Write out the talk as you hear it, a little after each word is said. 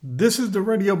This is the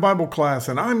Radio Bible Class,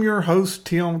 and I'm your host,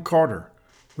 Tim Carter.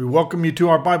 We welcome you to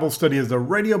our Bible study as the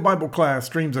Radio Bible Class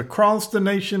streams across the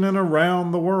nation and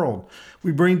around the world.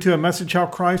 We bring to a message how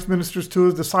Christ ministers to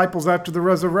his disciples after the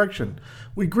resurrection.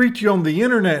 We greet you on the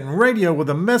internet and radio with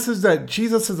a message that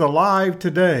Jesus is alive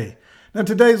today. Now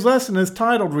today's lesson is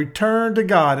titled Return to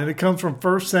God, and it comes from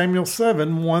 1 Samuel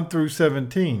 7, 1 through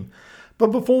 17.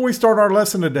 But before we start our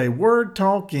lesson today, Word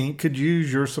Talk Inc. could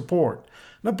use your support.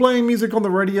 Now, playing music on the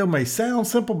radio may sound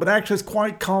simple, but actually it's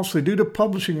quite costly due to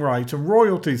publishing rights and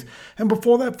royalties. And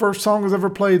before that first song is ever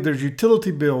played, there's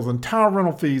utility bills and tower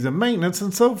rental fees and maintenance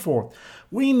and so forth.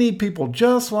 We need people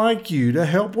just like you to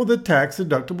help with a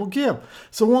tax-deductible gift.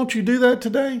 So won't you do that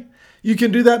today? You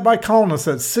can do that by calling us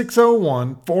at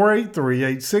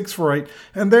 601-483-8648,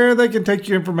 and there they can take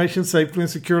your information safely and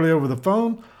securely over the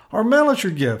phone. Or mail us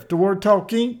your gift to Word Talk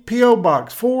Inc., P.O.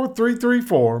 Box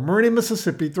 4334, Meridian,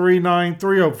 Mississippi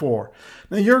 39304.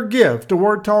 Now, your gift to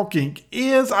Word Talk Inc.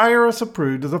 is IRS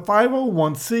approved as a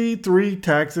 501c3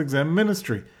 tax-exempt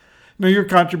ministry. Now, your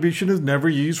contribution is never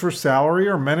used for salary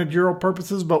or managerial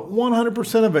purposes, but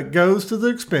 100% of it goes to the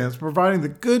expense providing the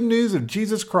good news of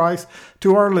Jesus Christ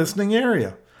to our listening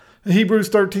area. Hebrews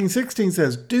 13:16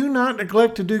 says, "Do not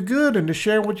neglect to do good and to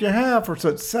share what you have, for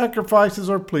such sacrifices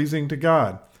are pleasing to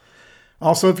God."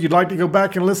 Also, if you'd like to go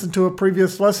back and listen to a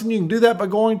previous lesson, you can do that by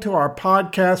going to our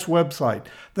podcast website.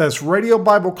 That's Radio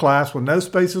Bible Class with no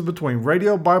spaces between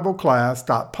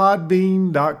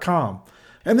radiobibleclass.podbean.com.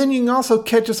 And then you can also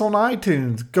catch us on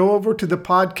iTunes. Go over to the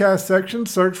podcast section,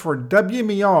 search for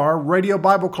WMER Radio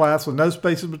Bible Class with no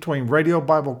spaces between Radio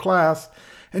Bible Class,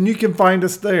 and you can find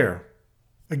us there.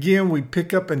 Again, we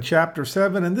pick up in chapter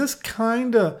 7, and this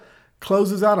kind of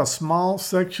closes out a small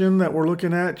section that we're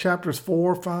looking at. Chapters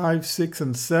 4, 5, 6,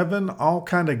 and 7 all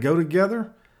kind of go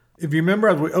together. If you remember,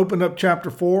 as we opened up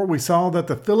chapter 4, we saw that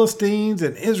the Philistines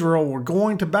and Israel were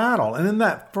going to battle. And in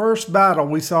that first battle,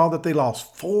 we saw that they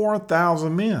lost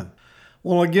 4,000 men.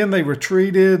 Well, again, they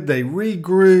retreated, they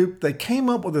regrouped, they came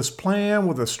up with this plan,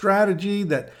 with a strategy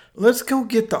that let's go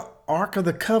get the Ark of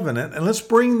the Covenant and let's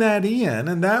bring that in,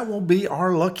 and that will be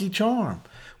our lucky charm.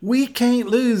 We can't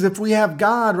lose if we have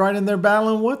God right in there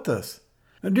battling with us.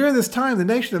 Now, during this time, the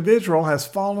nation of Israel has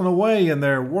fallen away and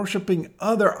they're worshiping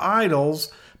other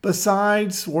idols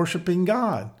besides worshiping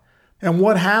God. And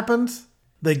what happens?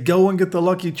 They go and get the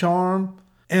lucky charm,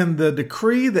 and the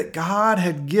decree that God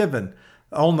had given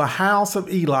on the house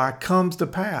of Eli comes to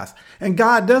pass. And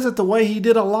God does it the way he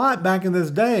did a lot back in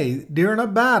this day. During a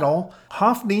battle,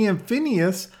 Hophni and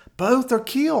Phinehas both are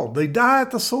killed. They die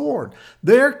at the sword.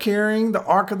 They're carrying the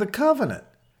Ark of the Covenant.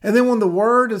 And then when the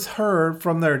word is heard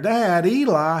from their dad,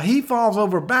 Eli, he falls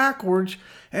over backwards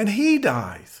and he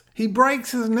dies. He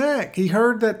breaks his neck. He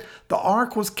heard that the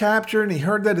Ark was captured and he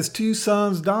heard that his two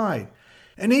sons died.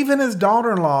 And even his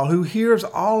daughter-in-law, who hears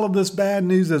all of this bad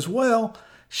news as well,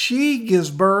 she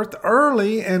gives birth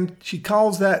early and she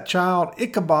calls that child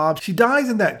Ichabod. She dies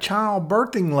in that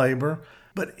childbirthing labor,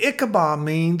 but Ichabod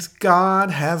means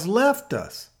God has left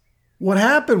us. What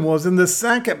happened was in this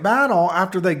second battle,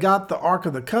 after they got the Ark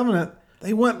of the Covenant,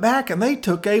 they went back and they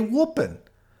took a whooping.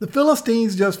 The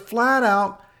Philistines just flat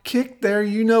out kicked their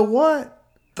you-know-what.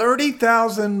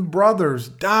 30,000 brothers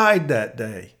died that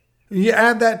day. You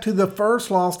add that to the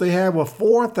first loss they had with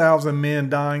 4,000 men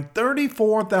dying,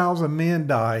 34,000 men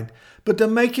died. But to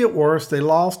make it worse, they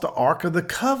lost the Ark of the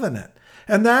Covenant.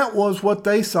 And that was what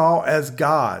they saw as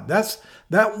God. That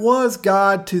was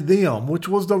God to them, which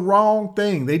was the wrong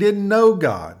thing. They didn't know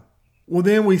God. Well,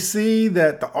 then we see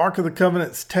that the Ark of the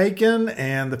Covenant's taken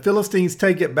and the Philistines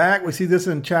take it back. We see this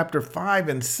in chapter 5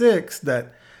 and 6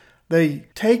 that they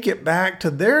take it back to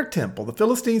their temple. The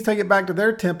Philistines take it back to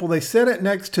their temple. They set it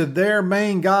next to their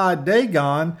main god,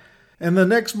 Dagon. And the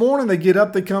next morning they get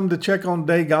up, they come to check on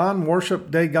Dagon,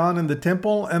 worship Dagon in the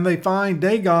temple, and they find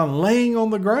Dagon laying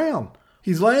on the ground.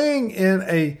 He's laying in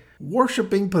a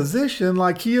worshiping position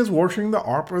like he is worshiping the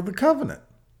Ark of the Covenant.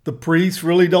 The priests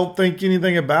really don't think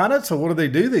anything about it, so what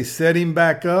do? They set him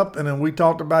back up, and then we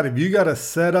talked about if you got to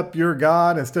set up your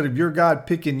God instead of your God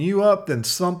picking you up, then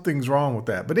something's wrong with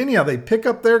that. But anyhow, they pick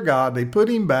up their God, they put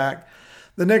him back.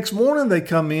 The next morning they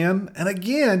come in, and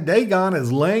again, Dagon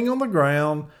is laying on the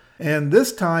ground, and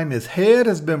this time his head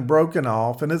has been broken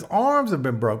off, and his arms have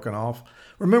been broken off.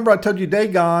 Remember I told you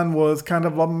Dagon was kind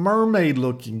of a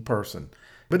mermaid-looking person.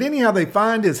 But anyhow, they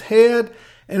find his head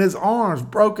and his arms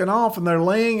broken off, and they're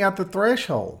laying at the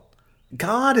threshold.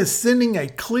 God is sending a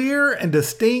clear and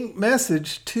distinct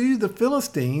message to the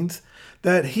Philistines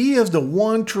that he is the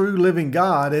one true living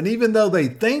God, and even though they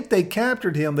think they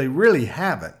captured him, they really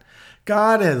haven't.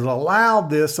 God has allowed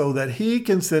this so that he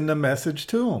can send a message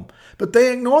to them. But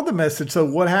they ignore the message. So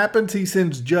what happens? He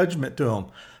sends judgment to them.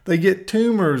 They get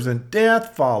tumors and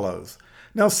death follows.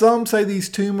 Now, some say these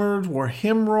tumors were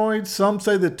hemorrhoids. Some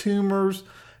say the tumors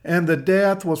and the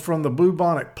death was from the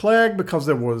bubonic plague because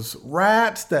there was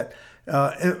rats that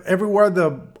everywhere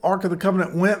the Ark of the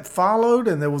Covenant went followed,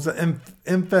 and there was an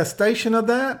infestation of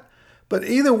that. But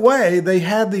either way, they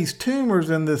had these tumors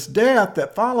and this death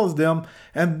that follows them,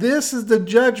 and this is the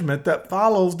judgment that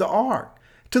follows the ark,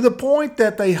 to the point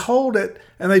that they hold it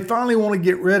and they finally want to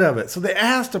get rid of it. So they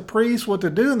ask the priest what to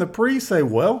do, and the priests say,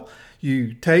 well,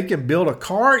 you take and build a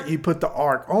cart, you put the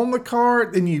ark on the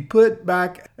cart, then you put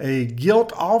back a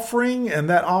guilt offering, and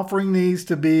that offering needs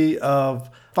to be of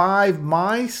 5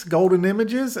 mice, golden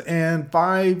images, and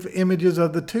 5 images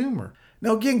of the tumor.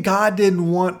 Now again, God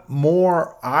didn't want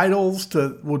more idols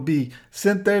would be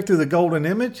sent there through the golden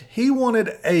image. He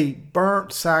wanted a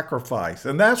burnt sacrifice.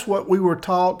 And that's what we were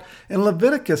taught in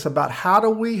Leviticus about how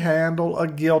do we handle a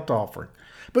guilt offering.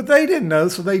 But they didn't know,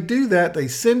 so they do that. They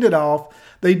send it off.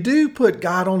 They do put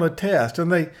God on a test,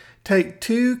 and they take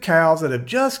 2 cows that have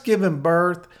just given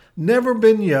birth, never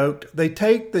been yoked. They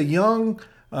take the young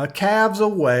calves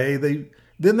away.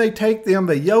 Then they take them,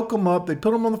 they yoke them up, they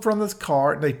put them on the front of this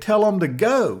cart, and they tell them to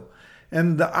go.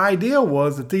 And the idea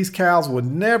was that these cows would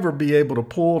never be able to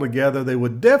pull together. They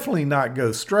would definitely not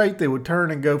go straight. They would turn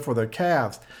and go for their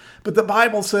calves. But the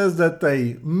Bible says that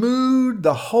they mooed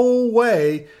the whole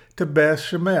way to Beth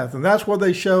Shemeth. And that's where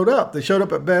they showed up. They showed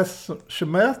up at Beth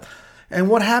Shemeth. And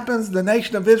what happens? The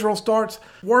nation of Israel starts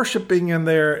worshiping, and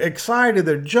they're excited,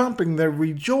 they're jumping, they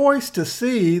rejoice to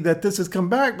see that this has come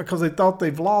back because they thought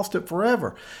they've lost it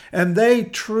forever. And they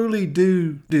truly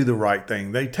do the right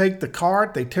thing. They take the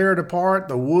cart, they tear it apart,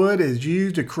 the wood is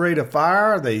used to create a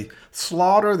fire, they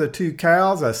slaughter the 2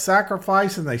 cows as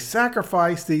sacrifice, and they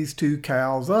sacrifice these 2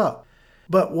 cows up.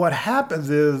 But what happens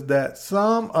is that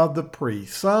some of the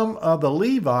priests, some of the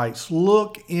Levites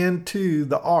look into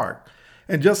the ark.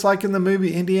 And just like in the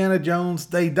movie Indiana Jones,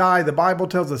 they die. The Bible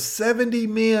tells us 70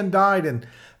 men died, and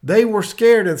they were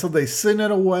scared, and so they sent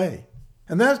it away.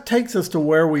 And that takes us to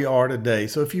where we are today.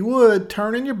 So if you would,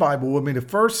 turn in your Bible with me to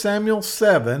 1 Samuel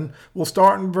 7. We'll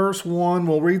start in verse 1.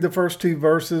 We'll read the first 2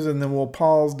 verses, and then we'll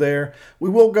pause there. We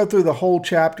won't go through the whole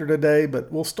chapter today,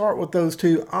 but we'll start with those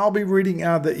 2. I'll be reading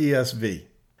out of the ESV.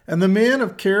 And the men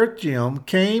of Kiriath-Jearim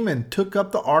came and took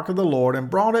up the ark of the Lord and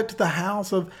brought it to the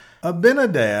house of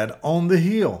Abinadab on the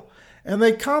hill. And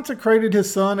they consecrated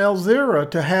his son Elzerah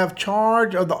to have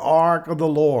charge of the ark of the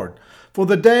Lord. For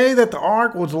the day that the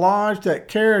ark was lodged at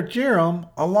Kiriath-Jearim,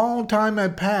 a long time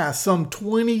had passed, some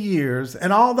 20 years,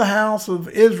 and all the house of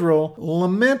Israel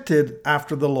lamented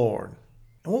after the Lord.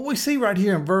 And what we see right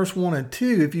here in verse 1 and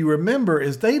 2, if you remember,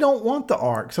 is they don't want the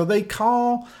ark. So they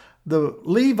call the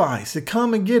Levites to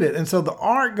come and get it. And so the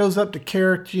ark goes up to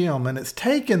Kiriath-Jearim, and it's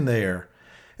taken there.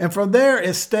 And from there,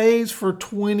 it stays for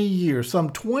 20 years.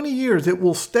 Some 20 years, it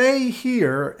will stay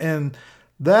here, and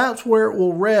that's where it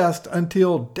will rest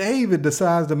until David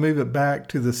decides to move it back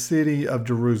to the city of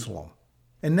Jerusalem.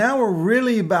 And now we're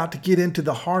really about to get into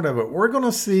the heart of it. We're going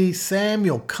to see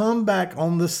Samuel come back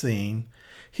on the scene.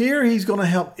 Here, he's going to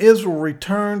help Israel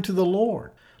return to the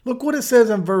Lord. Look what it says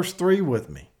in verse 3 with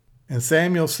me. And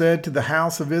Samuel said to the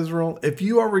house of Israel, if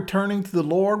you are returning to the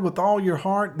Lord with all your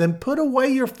heart, then put away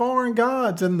your foreign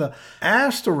gods and the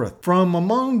Ashtoreth from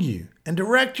among you, and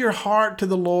direct your heart to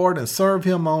the Lord and serve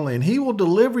him only, and he will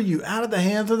deliver you out of the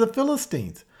hands of the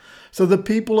Philistines. So the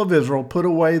people of Israel put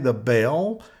away the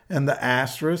Baal and the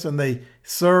Ashtoreth, and they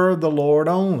served the Lord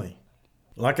only.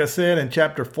 Like I said in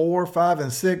chapter 4, 5,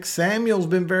 and 6, Samuel's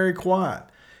been very quiet.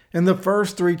 In the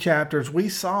first 3 chapters, we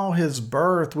saw his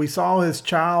birth, we saw his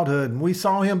childhood, and we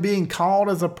saw him being called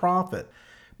as a prophet.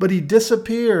 But he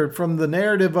disappeared from the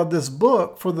narrative of this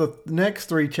book for the next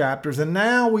 3 chapters, and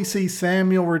now we see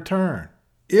Samuel return.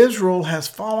 Israel has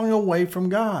fallen away from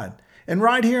God. And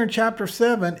right here in chapter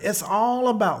 7, it's all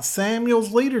about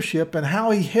Samuel's leadership and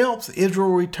how he helps Israel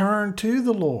return to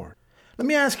the Lord. Let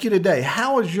me ask you today,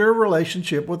 how is your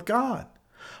relationship with God?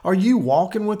 Are you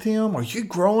walking with him? Are you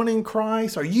growing in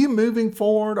Christ? Are you moving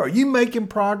forward? Are you making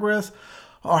progress?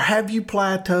 Or have you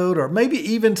plateaued or maybe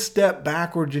even stepped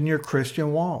backwards in your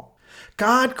Christian walk?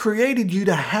 God created you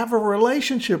to have a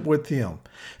relationship with him.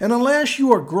 And unless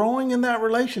you are growing in that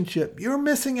relationship, you're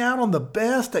missing out on the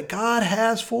best that God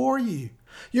has for you.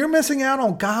 You're missing out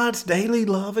on God's daily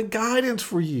love and guidance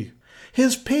for you.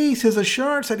 His peace, his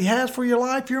assurance that he has for your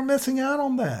life, you're missing out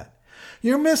on that.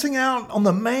 You're missing out on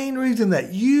the main reason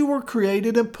that you were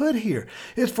created and put here.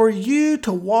 It's for you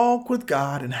to walk with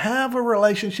God and have a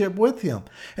relationship with Him.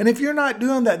 And if you're not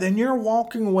doing that, then you're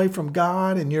walking away from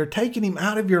God and you're taking Him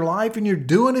out of your life and you're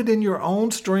doing it in your own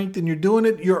strength and you're doing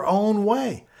it your own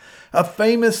way. A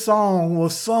famous song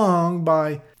was sung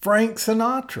by Frank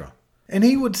Sinatra, and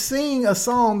he would sing a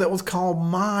song that was called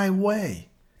My Way.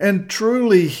 And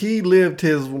truly, he lived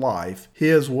his life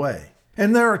his way.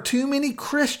 And there are too many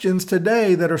Christians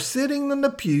today that are sitting in the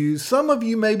pews. Some of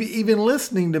you maybe even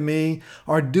listening to me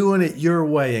are doing it your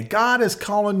way. And God is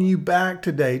calling you back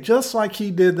today, just like He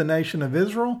did the nation of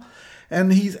Israel.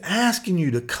 And He's asking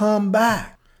you to come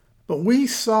back. But we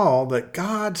saw that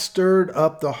God stirred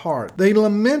up the heart. They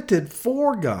lamented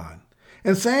for God.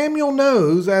 And Samuel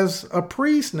knows as a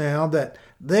priest now that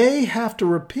they have to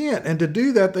repent. And to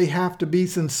do that, they have to be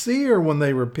sincere when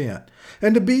they repent.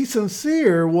 And to be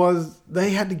sincere was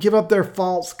they had to give up their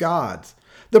false gods.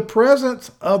 The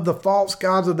presence of the false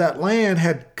gods of that land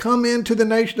had come into the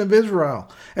nation of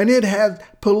Israel, and it had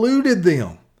polluted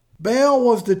them. Baal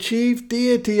was the chief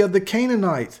deity of the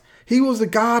Canaanites. He was the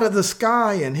god of the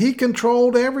sky, and he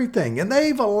controlled everything. And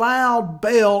they've allowed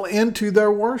Baal into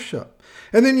their worship.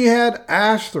 And then you had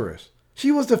Ashtoreth.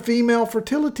 She was the female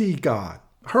fertility god.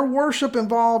 Her worship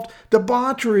involved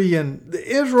debauchery, and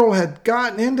Israel had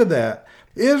gotten into that.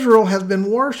 Israel has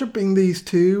been worshiping these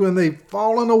two, and they've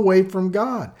fallen away from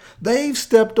God. They've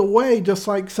stepped away, just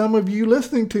like some of you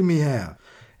listening to me have.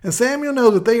 And Samuel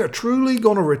knows that they are truly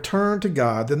going to return to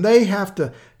God. Then they have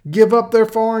to give up their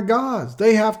foreign gods.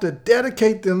 They have to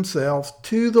dedicate themselves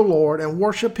to the Lord and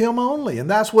worship Him only. And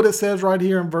that's what it says right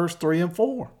here in verse 3 and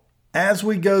 4. As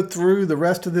we go through the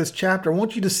rest of this chapter, I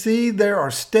want you to see there are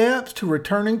steps to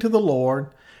returning to the Lord.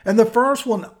 And the first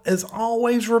one is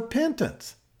always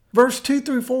repentance. Verse 2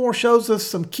 through 4 shows us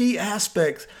some key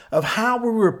aspects of how we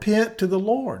repent to the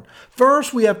Lord.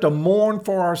 First, we have to mourn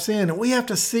for our sin, and we have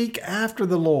to seek after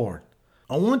the Lord.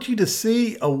 I want you to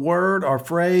see a word or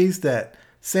phrase that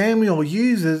Samuel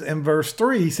uses in verse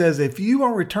 3. He says, if you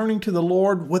are returning to the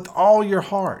Lord with all your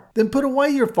heart, then put away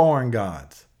your foreign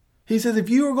gods. He says, if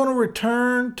you are going to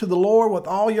return to the Lord with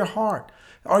all your heart,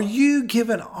 are you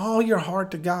giving all your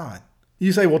heart to God?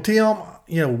 You say, well, Tim,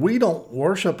 we don't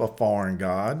worship a foreign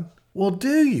god. Well,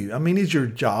 do you? I mean, is your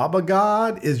job a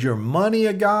god? Is your money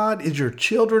a god? Is your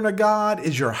children a god?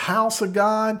 Is your house a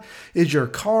god? Is your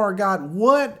car a god?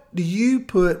 What do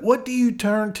you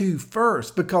turn to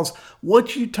first? Because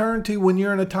what you turn to when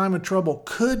you're in a time of trouble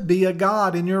could be a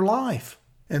god in your life.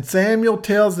 And Samuel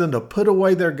tells them to put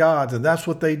away their gods, and that's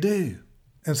what they do.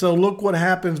 And so look what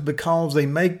happens because they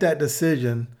make that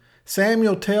decision.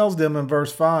 Samuel tells them in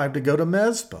verse 5 to go to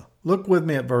Mizpah. Look with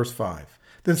me at verse 5.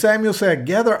 Then Samuel said,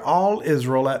 gather all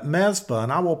Israel at Mizpah,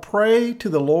 and I will pray to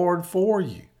the Lord for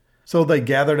you. So they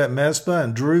gathered at Mizpah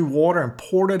and drew water and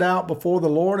poured it out before the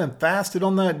Lord and fasted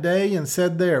on that day and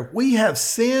said there, we have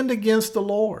sinned against the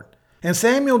Lord. And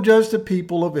Samuel judged the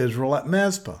people of Israel at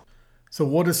Mizpah. So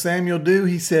what does Samuel do?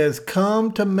 He says,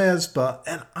 come to Mizpah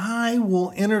and I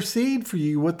will intercede for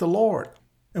you with the Lord.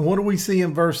 And what do we see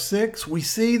in verse 6? We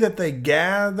see that they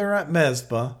gather at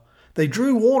Mizpah. They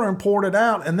drew water and poured it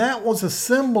out, and that was a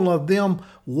symbol of them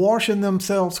washing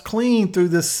themselves clean through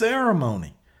this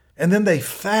ceremony. And then they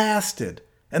fasted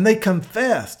and they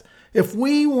confessed. If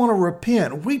we want to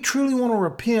repent, if we truly want to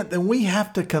repent, then we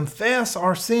have to confess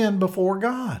our sin before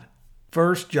God.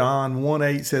 1 John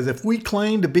 1:8 says, if we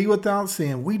claim to be without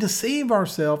sin, we deceive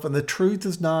ourselves and the truth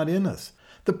is not in us.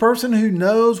 The person who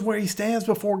knows where he stands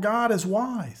before God is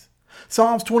wise.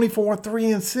 Psalms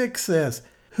 24:3-6 says,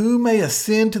 who may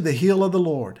ascend to the hill of the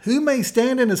Lord? Who may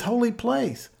stand in His holy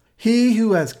place? He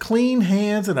who has clean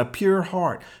hands and a pure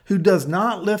heart, who does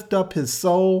not lift up his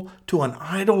soul to an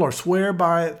idol or swear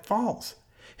by it false.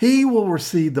 He will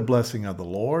receive the blessing of the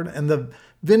Lord and the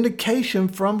vindication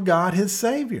from God his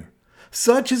Savior.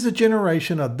 Such is the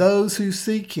generation of those who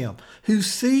seek Him, who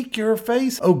seek your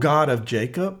face, O God of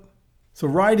Jacob. So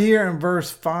right here in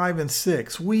verse 5 and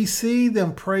 6, we see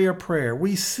them pray a prayer.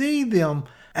 We see them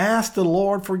ask the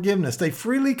Lord forgiveness. They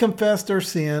freely confess their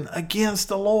sin against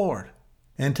the Lord.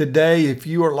 And today, if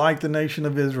you are like the nation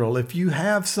of Israel, if you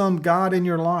have some God in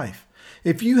your life,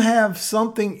 if you have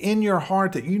something in your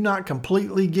heart that you're not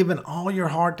completely giving all your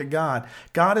heart to God,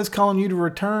 God is calling you to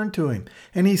return to Him.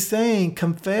 And He's saying,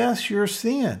 confess your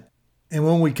sin. And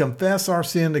when we confess our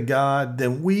sin to God,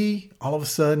 then we all of a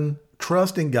sudden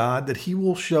trust in God that He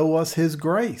will show us His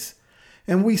grace.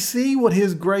 And we see what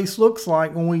His grace looks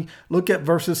like when we look at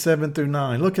verses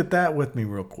 7-9. Look at that with me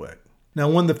real quick. Now,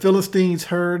 when the Philistines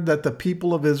heard that the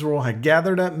people of Israel had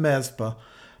gathered at Mizpah,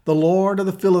 the Lord of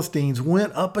the Philistines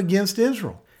went up against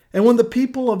Israel. And when the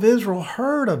people of Israel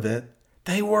heard of it,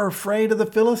 they were afraid of the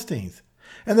Philistines.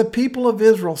 And the people of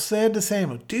Israel said to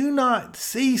Samuel, "Do not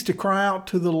cease to cry out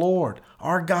to the Lord,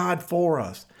 our God, for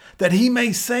us, that he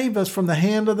may save us from the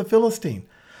hand of the Philistine."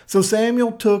 So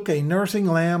Samuel took a nursing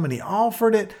lamb and he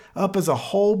offered it up as a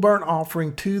whole burnt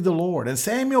offering to the Lord. And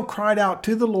Samuel cried out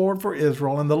to the Lord for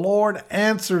Israel, and the Lord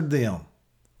answered them.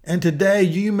 And today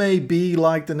you may be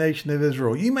like the nation of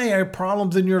Israel. You may have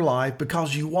problems in your life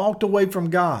because you walked away from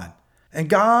God. And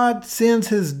God sends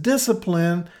his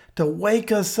discipline to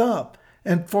wake us up.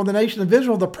 And for the nation of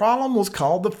Israel, the problem was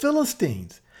called the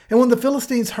Philistines. And when the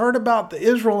Philistines heard about the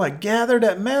Israelite gathered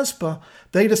at Mizpah,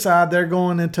 they decide they're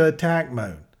going into attack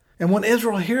mode. And when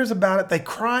Israel hears about it, they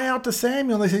cry out to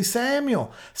Samuel. They say,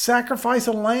 "Samuel, sacrifice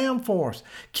a lamb for us.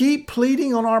 Keep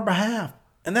pleading on our behalf."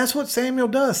 And that's what Samuel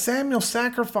does. Samuel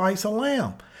sacrifices a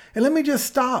lamb. And let me just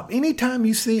stop. Anytime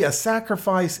you see a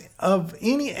sacrifice of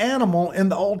any animal in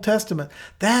the Old Testament,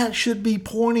 that should be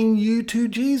pointing you to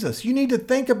Jesus. You need to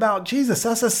think about Jesus.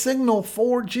 That's a signal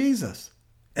for Jesus.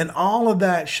 And all of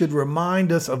that should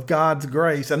remind us of God's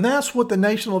grace. And that's what the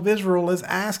nation of Israel is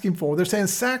asking for. They're saying,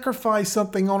 sacrifice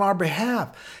something on our behalf.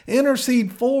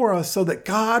 Intercede for us so that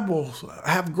God will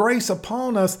have grace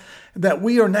upon us, that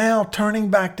we are now turning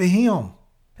back to him.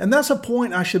 And that's a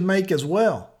point I should make as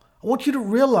well. I want you to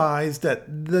realize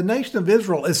that the nation of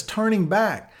Israel is turning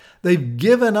back. They've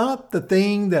given up the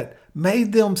thing that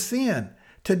made them sin.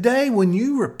 Today, when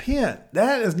you repent,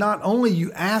 that is not only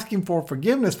you asking for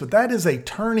forgiveness, but that is a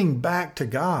turning back to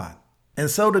God. And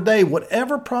so today,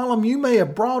 whatever problem you may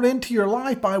have brought into your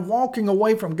life by walking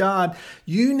away from God,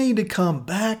 you need to come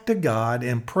back to God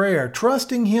in prayer,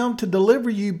 trusting him to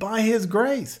deliver you by his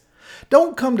grace.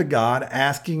 Don't come to God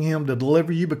asking him to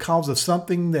deliver you because of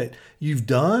something that you've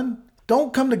done.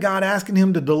 Don't come to God asking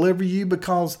him to deliver you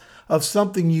because of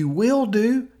something you will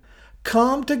do.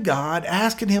 Come to God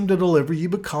asking him to deliver you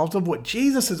because of what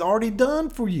Jesus has already done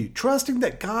for you, trusting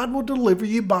that God will deliver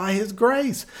you by his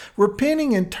grace,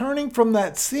 repenting and turning from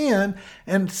that sin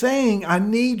and saying, "I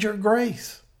need your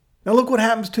grace." Now look what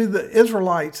happens to the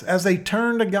Israelites as they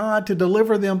turn to God to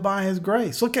deliver them by his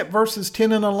grace. Look at verses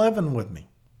 10 and 11 with me.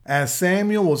 As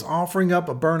Samuel was offering up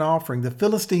a burnt offering, the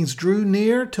Philistines drew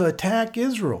near to attack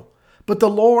Israel. But the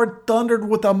Lord thundered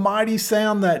with a mighty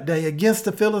sound that day against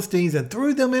the Philistines and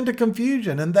threw them into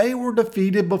confusion, and they were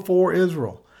defeated before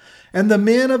Israel. And the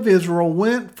men of Israel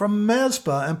went from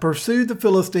Mizpah and pursued the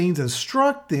Philistines and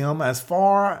struck them as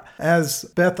far as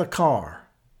Beth-Akar.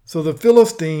 So the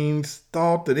Philistines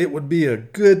thought that it would be a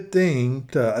good thing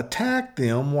to attack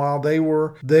them while they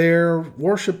were there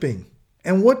worshiping.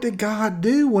 And what did God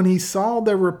do when he saw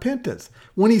their repentance?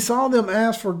 When he saw them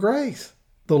ask for grace?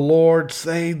 The Lord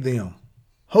saved them.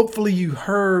 Hopefully you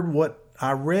heard what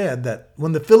I read, that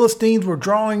when the Philistines were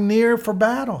drawing near for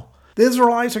battle, the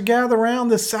Israelites are gathered around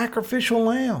this sacrificial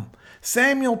lamb.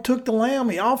 Samuel took the lamb,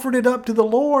 he offered it up to the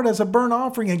Lord as a burnt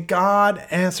offering, and God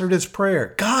answered his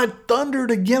prayer. God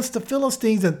thundered against the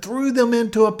Philistines and threw them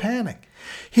into a panic.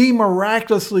 He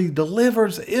miraculously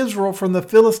delivers Israel from the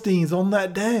Philistines on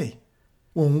that day.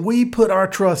 When we put our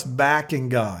trust back in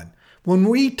God, when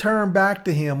we turn back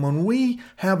to him, when we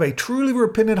have a truly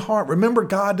repentant heart, remember,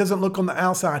 God doesn't look on the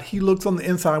outside, he looks on the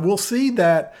inside. We'll see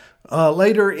that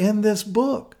later in this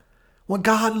book. When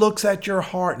God looks at your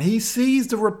heart and he sees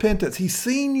the repentance, he's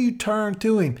seen you turn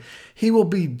to him, he will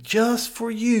be just for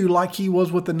you like he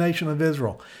was with the nation of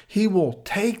Israel. He will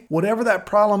take whatever that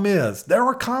problem is. There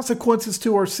are consequences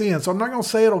to our sin, so I'm not going to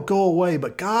say it'll go away,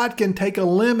 but God can take a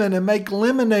lemon and make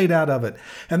lemonade out of it.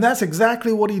 And that's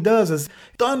exactly what he does, is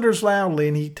thunders loudly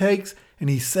and he takes and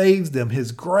he saves them.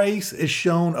 His grace is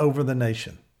shown over the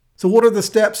nation. So what are the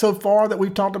steps so far that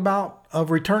we've talked about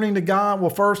of returning to God? Well,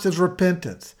 first is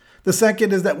repentance. The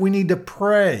second is that we need to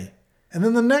pray. And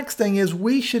then the next thing is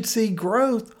we should see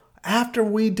growth after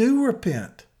we do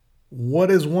repent.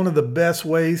 What is one of the best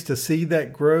ways to see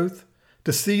that growth?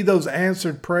 To see those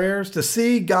answered prayers? To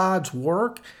see God's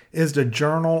work is to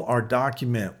journal or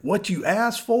document what you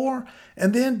ask for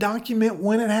and then document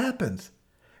when it happens.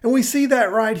 And we see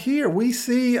that right here. We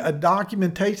see a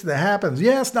documentation that happens.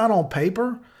 Yes, not on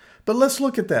paper, but let's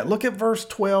look at that. Look at verse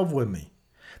 12 with me.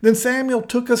 Then Samuel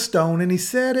took a stone and he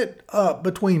set it up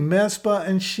between Mizpah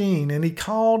and Shen, and he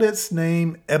called its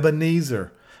name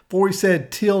Ebenezer. For he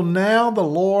said, "Till now the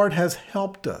Lord has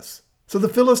helped us." So the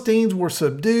Philistines were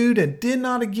subdued and did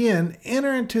not again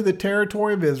enter into the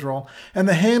territory of Israel, and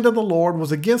the hand of the Lord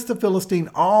was against the Philistine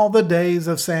all the days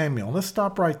of Samuel. Let's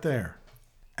stop right there.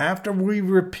 After we've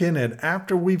repented,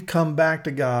 after we've come back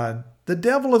to God, the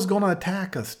devil is going to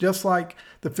attack us just like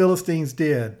the Philistines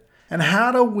did. And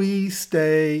how do we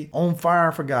stay on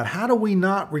fire for God? How do we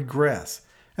not regress?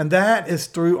 And that is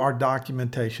through our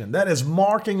documentation. That is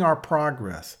marking our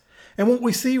progress. And what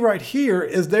we see right here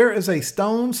is there is a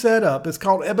stone set up. It's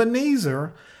called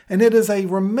Ebenezer, and it is a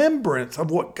remembrance of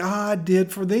what God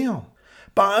did for them.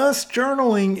 By us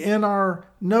journaling in our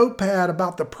notepad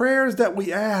about the prayers that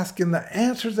we ask and the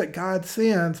answers that God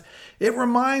sends, it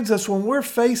reminds us when we're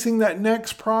facing that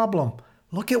next problem,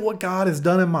 look at what God has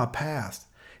done in my past.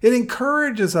 It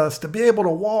encourages us to be able to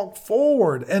walk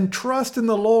forward and trust in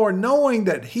the Lord, knowing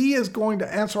that He is going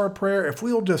to answer our prayer if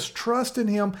we'll just trust in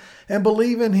Him and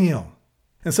believe in Him.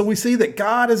 And so we see that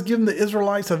God has given the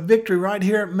Israelites a victory right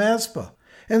here at Mizpah.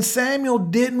 And Samuel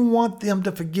didn't want them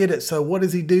to forget it. So what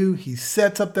does he do? He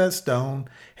sets up that stone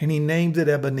and he names it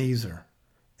Ebenezer.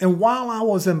 And while I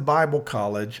was in Bible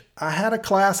college, I had a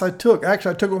class I took.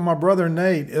 Actually, I took it with my brother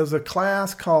Nate. It was a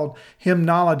class called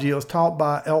Hymnology. It was taught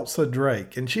by Elsa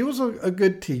Drake. And she was a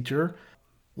good teacher.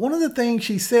 One of the things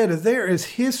she said is there is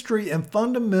history and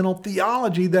fundamental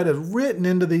theology that is written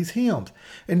into these hymns.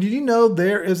 And did you know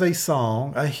there is a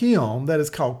song, a hymn that is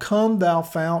called Come Thou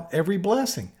Fount Every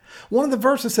Blessing? One of the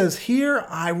verses says, Here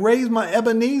I raise my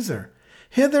Ebenezer,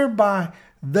 hither by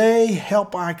thy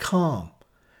help I come.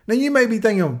 Now you may be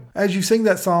thinking, as you sing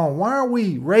that song, why are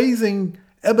we raising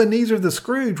Ebenezer the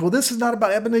Scrooge? Well, this is not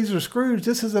about Ebenezer Scrooge.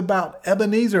 This is about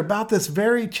Ebenezer, about this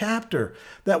very chapter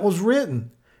that was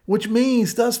written, which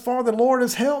means, thus far the Lord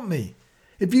has helped me.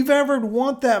 If you've ever wondered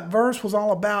what that verse was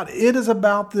all about, it is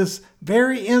about this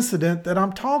very incident that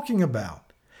I'm talking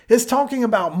about. It's talking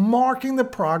about marking the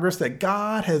progress that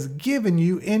God has given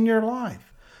you in your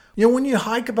life. You know, when you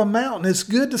hike up a mountain, it's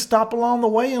good to stop along the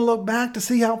way and look back to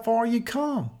see how far you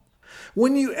come.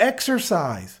 When you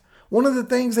exercise, one of the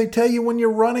things they tell you when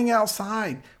you're running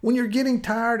outside, when you're getting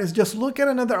tired, is just look at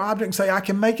another object and say, I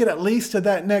can make it at least to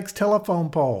that next telephone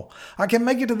pole. I can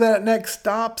make it to that next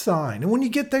stop sign. And when you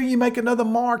get there, you make another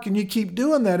mark and you keep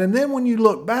doing that. And then when you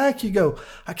look back, you go,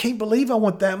 I can't believe I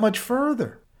went that much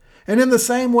further. And in the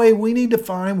same way, we need to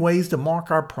find ways to mark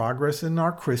our progress in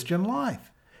our Christian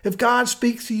life. If God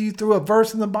speaks to you through a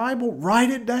verse in the Bible,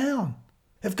 write it down.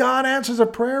 If God answers a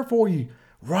prayer for you,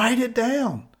 write it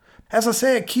down. As I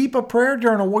said, keep a prayer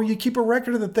journal where you keep a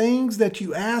record of the things that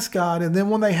you ask God, and then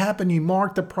when they happen, you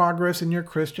mark the progress in your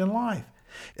Christian life.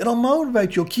 It'll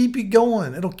motivate you. It'll keep you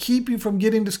going. It'll keep you from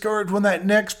getting discouraged when that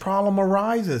next problem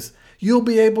arises. You'll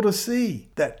be able to see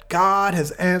that God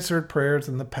has answered prayers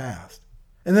in the past.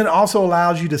 And then it also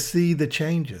allows you to see the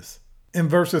changes. In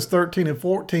verses 13 and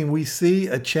 14, we see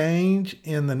a change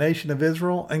in the nation of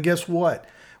Israel. And guess what?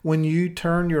 When you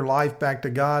turn your life back to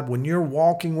God, when you're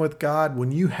walking with God,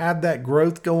 when you have that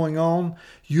growth going on,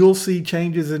 you'll see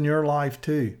changes in your life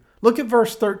too. Look at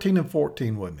verse 13 and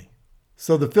 14 with me.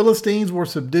 So the Philistines were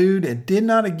subdued and did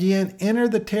not again enter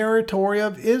the territory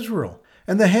of Israel.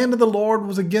 And the hand of the Lord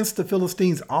was against the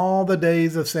Philistines all the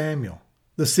days of Samuel.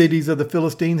 The cities of the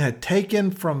Philistines had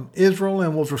taken from Israel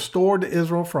and was restored to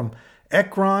Israel from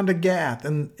Ekron to Gath.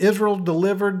 And Israel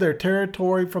delivered their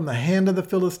territory from the hand of the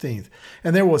Philistines.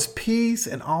 And there was peace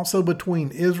and also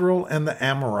between Israel and the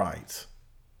Amorites.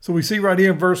 So we see right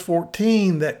here in verse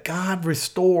 14 that God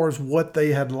restores what they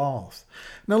had lost.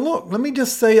 Now look, let me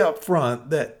just say up front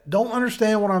that don't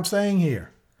understand what I'm saying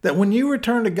here. That when you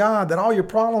return to God, that all your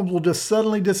problems will just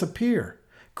suddenly disappear.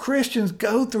 Christians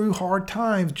go through hard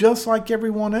times just like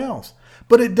everyone else.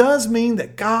 But it does mean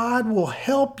that God will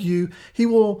help you. He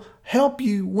will help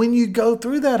you when you go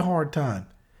through that hard time.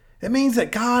 It means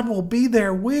that God will be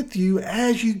there with you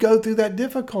as you go through that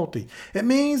difficulty. It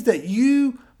means that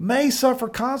you may suffer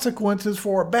consequences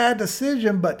for a bad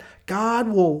decision, but God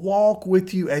will walk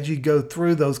with you as you go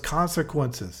through those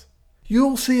consequences.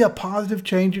 You'll see a positive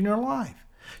change in your life.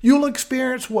 You'll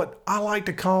experience what I like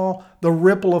to call the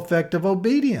ripple effect of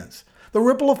obedience. The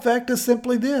ripple effect is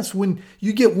simply this. When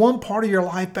you get one part of your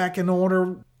life back in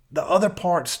order, the other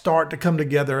parts start to come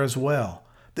together as well.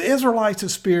 The Israelites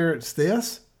experienced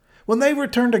this. When they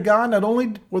returned to God, not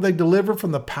only were they delivered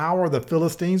from the power of the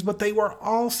Philistines, but they were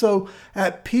also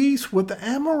at peace with the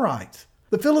Amorites.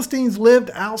 The Philistines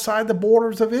lived outside the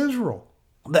borders of Israel.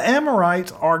 The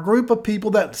Amorites are a group of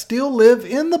people that still live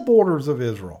in the borders of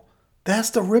Israel. That's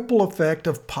the ripple effect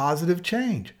of positive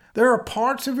change. There are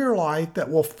parts of your life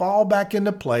that will fall back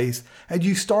into place as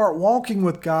you start walking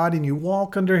with God and you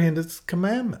walk under His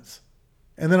commandments.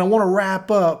 And then I want to wrap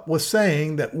up with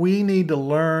saying that we need to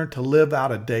learn to live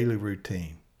out a daily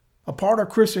routine. A part of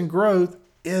Christian growth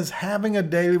is having a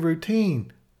daily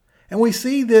routine. And we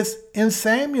see this in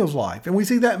Samuel's life. And we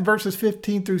see that in verses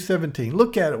 15 through 17.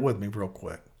 Look at it with me real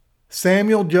quick.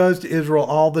 Samuel judged Israel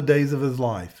all the days of his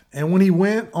life. And when he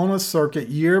went on a circuit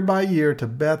year by year to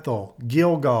Bethel,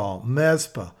 Gilgal,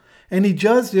 Mizpah, and he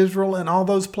judged Israel in all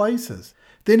those places,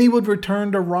 then he would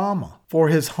return to Ramah, for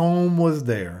his home was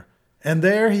there. And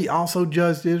there he also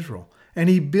judged Israel, and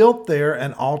he built there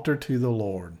an altar to the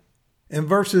Lord. In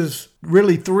verses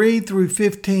 3 through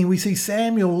 15, we see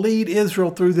Samuel lead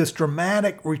Israel through this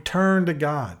dramatic return to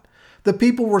God. The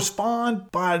people respond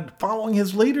by following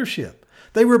his leadership.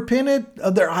 They repented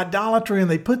of their idolatry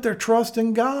and they put their trust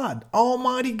in God,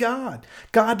 Almighty God.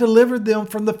 God delivered them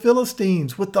from the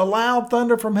Philistines with the loud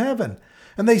thunder from heaven.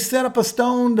 And they set up a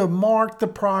stone to mark the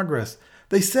progress.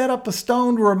 They set up a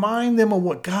stone to remind them of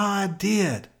what God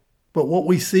did. But what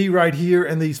we see right here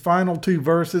in these final 2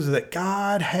 verses is that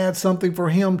God had something for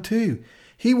him too.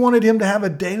 He wanted him to have a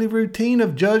daily routine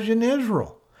of judging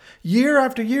Israel. Year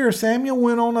after year, Samuel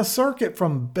went on a circuit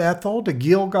from Bethel to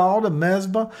Gilgal to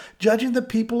Mizpah, judging the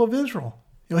people of Israel.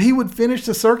 He would finish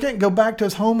the circuit and go back to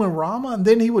his home in Ramah, and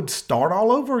then he would start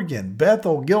all over again.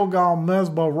 Bethel, Gilgal,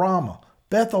 Mizpah, Ramah.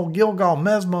 Bethel, Gilgal,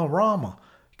 Mizpah, Ramah.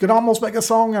 You could almost make a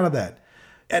song out of that.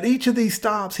 At each of these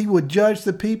stops, he would judge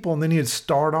the people, and then he'd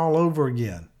start all over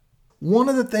again. One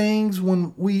of the things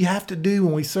when we have to do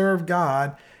when we serve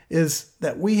God is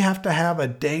that we have to have a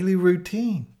daily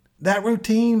routine. That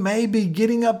routine may be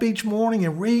getting up each morning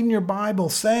and reading your Bible,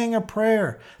 saying a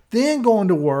prayer, then going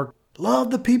to work. Love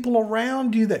the people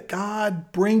around you that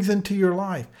God brings into your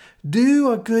life.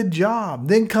 Do a good job,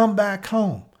 then come back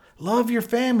home. Love your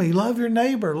family, love your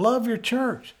neighbor, love your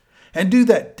church. And do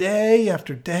that day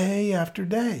after day after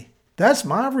day. That's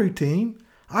my routine.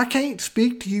 I can't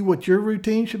speak to you what your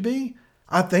routine should be.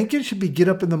 I think it should be get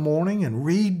up in the morning and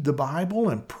read the Bible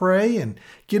and pray and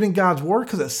get in God's Word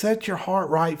because it sets your heart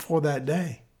right for that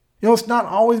day. It's not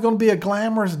always going to be a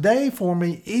glamorous day for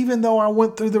me, even though I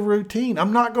went through the routine.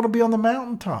 I'm not going to be on the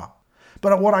mountaintop.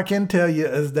 But what I can tell you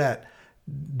is that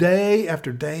day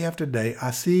after day after day,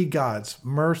 I see God's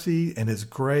mercy and His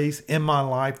grace in my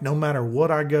life no matter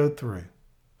what I go through.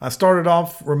 I started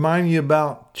off reminding you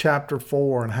about chapter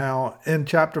 4 and how in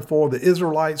chapter 4 the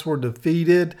Israelites were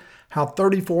defeated, how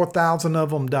 34,000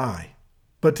 of them died.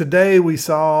 But today we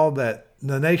saw that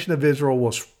the nation of Israel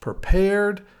was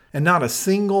prepared and not a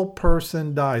single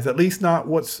person dies, at least not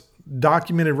what's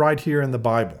documented right here in the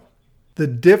Bible. The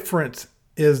difference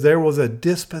is there was a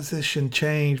disposition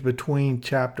change between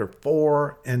chapter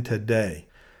 4 and today.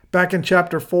 Back in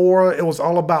chapter 4, it was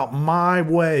all about my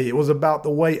way. It was about the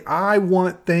way I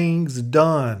want things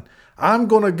done. I'm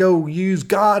going to go use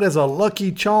God as a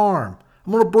lucky charm.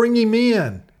 I'm going to bring Him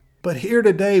in. But here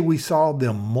today, we saw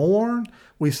them mourn.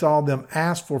 We saw them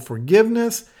ask for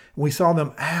forgiveness. We saw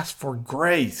them ask for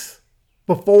grace.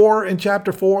 Before, in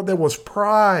chapter 4, there was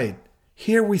pride.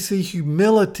 Here we see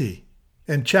humility.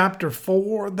 In chapter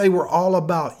 4, they were all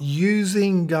about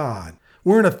using God.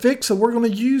 We're in a fix, so we're going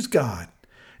to use God.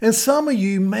 And some of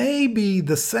you may be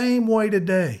the same way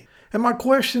today. And my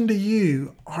question to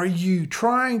you, are you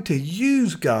trying to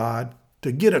use God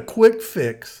to get a quick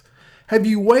fix? Have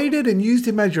you waited and used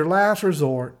Him as your last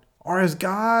resort? Or is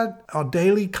God a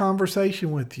daily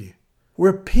conversation with you?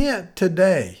 Repent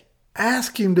today.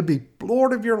 Ask Him to be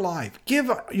Lord of your life. Give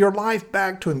your life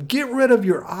back to Him. Get rid of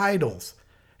your idols.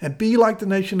 And be like the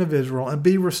nation of Israel and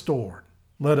be restored.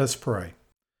 Let us pray.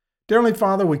 Dear Heavenly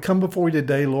Father, we come before you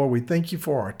today, Lord. We thank you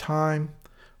for our time.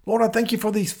 Lord, I thank you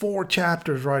for these 4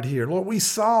 chapters right here. Lord, we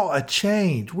saw a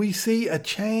change. We see a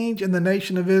change in the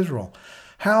nation of Israel.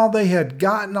 How they had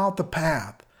gotten off the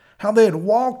path. How they had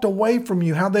walked away from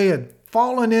you. How they had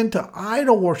fallen into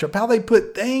idol worship. How they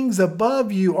put things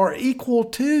above you or equal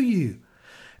to you.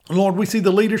 Lord, we see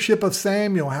the leadership of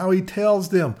Samuel, how he tells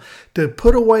them to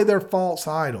put away their false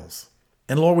idols.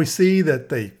 And Lord, we see that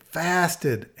they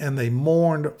fasted and they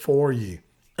mourned for you.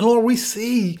 And Lord, we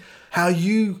see how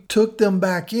you took them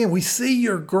back in. We see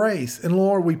your grace. And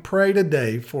Lord, we pray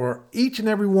today for each and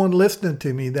every one listening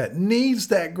to me that needs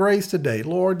that grace today.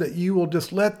 Lord, that you will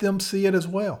just let them see it as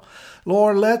well.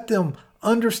 Lord, let them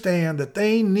understand that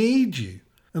they need you.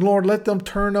 And Lord, let them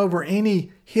turn over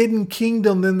any hidden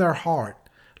kingdom in their heart.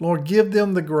 Lord, give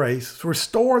them the grace,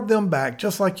 restore them back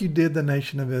just like you did the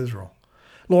nation of Israel.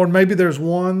 Lord, maybe there's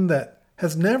one that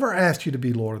has never asked you to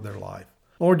be Lord of their life.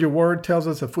 Lord, your word tells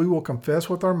us if we will confess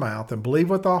with our mouth and believe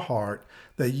with our heart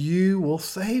that you will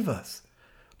save us.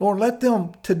 Lord, let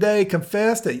them today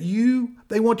confess that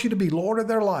they want you to be Lord of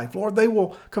their life. Lord, they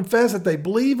will confess that they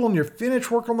believe on your finished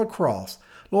work on the cross.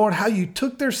 Lord, how you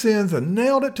took their sins and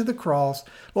nailed it to the cross.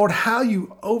 Lord, how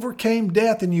you overcame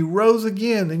death and you rose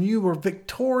again and you were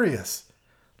victorious.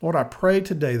 Lord, I pray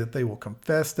today that they will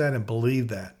confess that and believe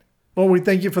that. Lord, we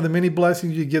thank you for the many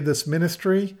blessings you give this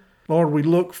ministry. Lord, we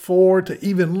look forward to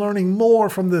even learning more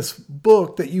from this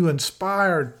book that you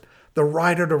inspired the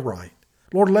writer to write.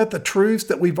 Lord, let the truths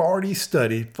that we've already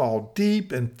studied fall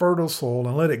deep and fertile soil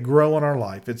and let it grow in our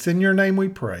life. It's in your name we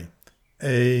pray.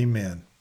 Amen.